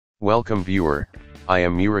Welcome viewer, I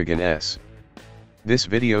am Murugan S. This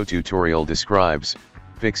video tutorial describes,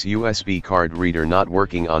 fix USB card reader not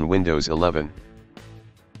working on Windows 11.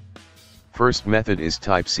 First method is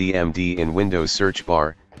type CMD in Windows search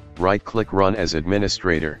bar, right-click Run as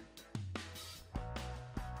administrator.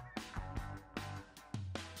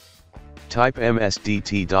 Type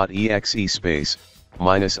msdt.exe space,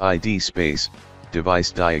 -id space,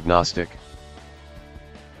 device diagnostic.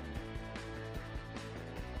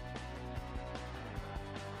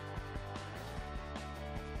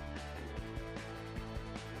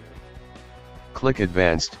 Click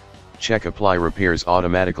Advanced, check Apply Repairs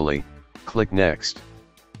automatically, click Next.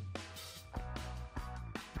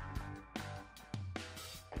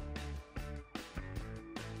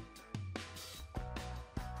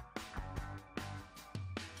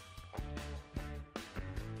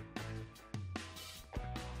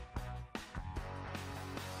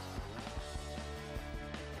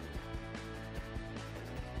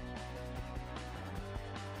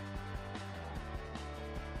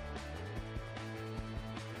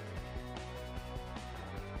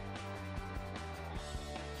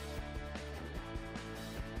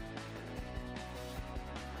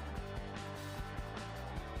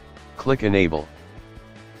 Click Enable.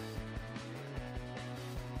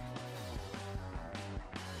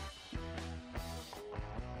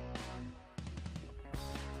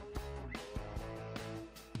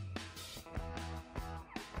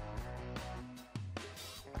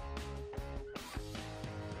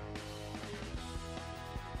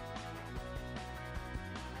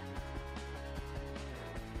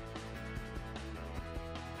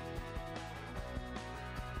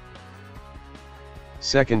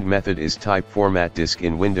 Second method is type Format Disk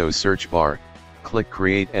in Windows search bar, click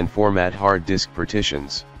Create and format hard disk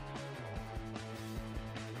partitions.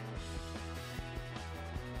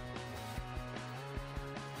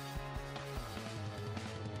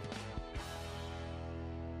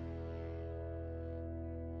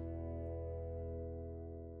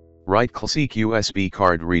 Right-click USB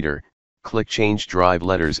card reader, click Change drive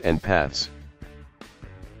letters and paths.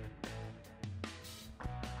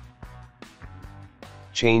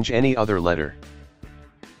 Change any other letter.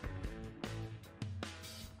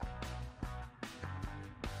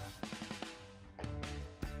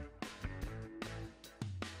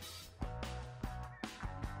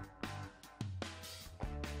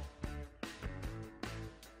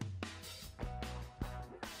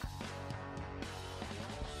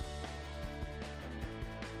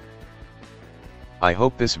 I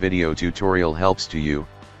hope this video tutorial helps to you.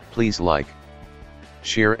 Please like,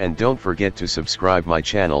 share and don't forget to subscribe my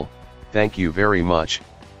channel. Thank you very much.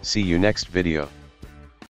 See you next video.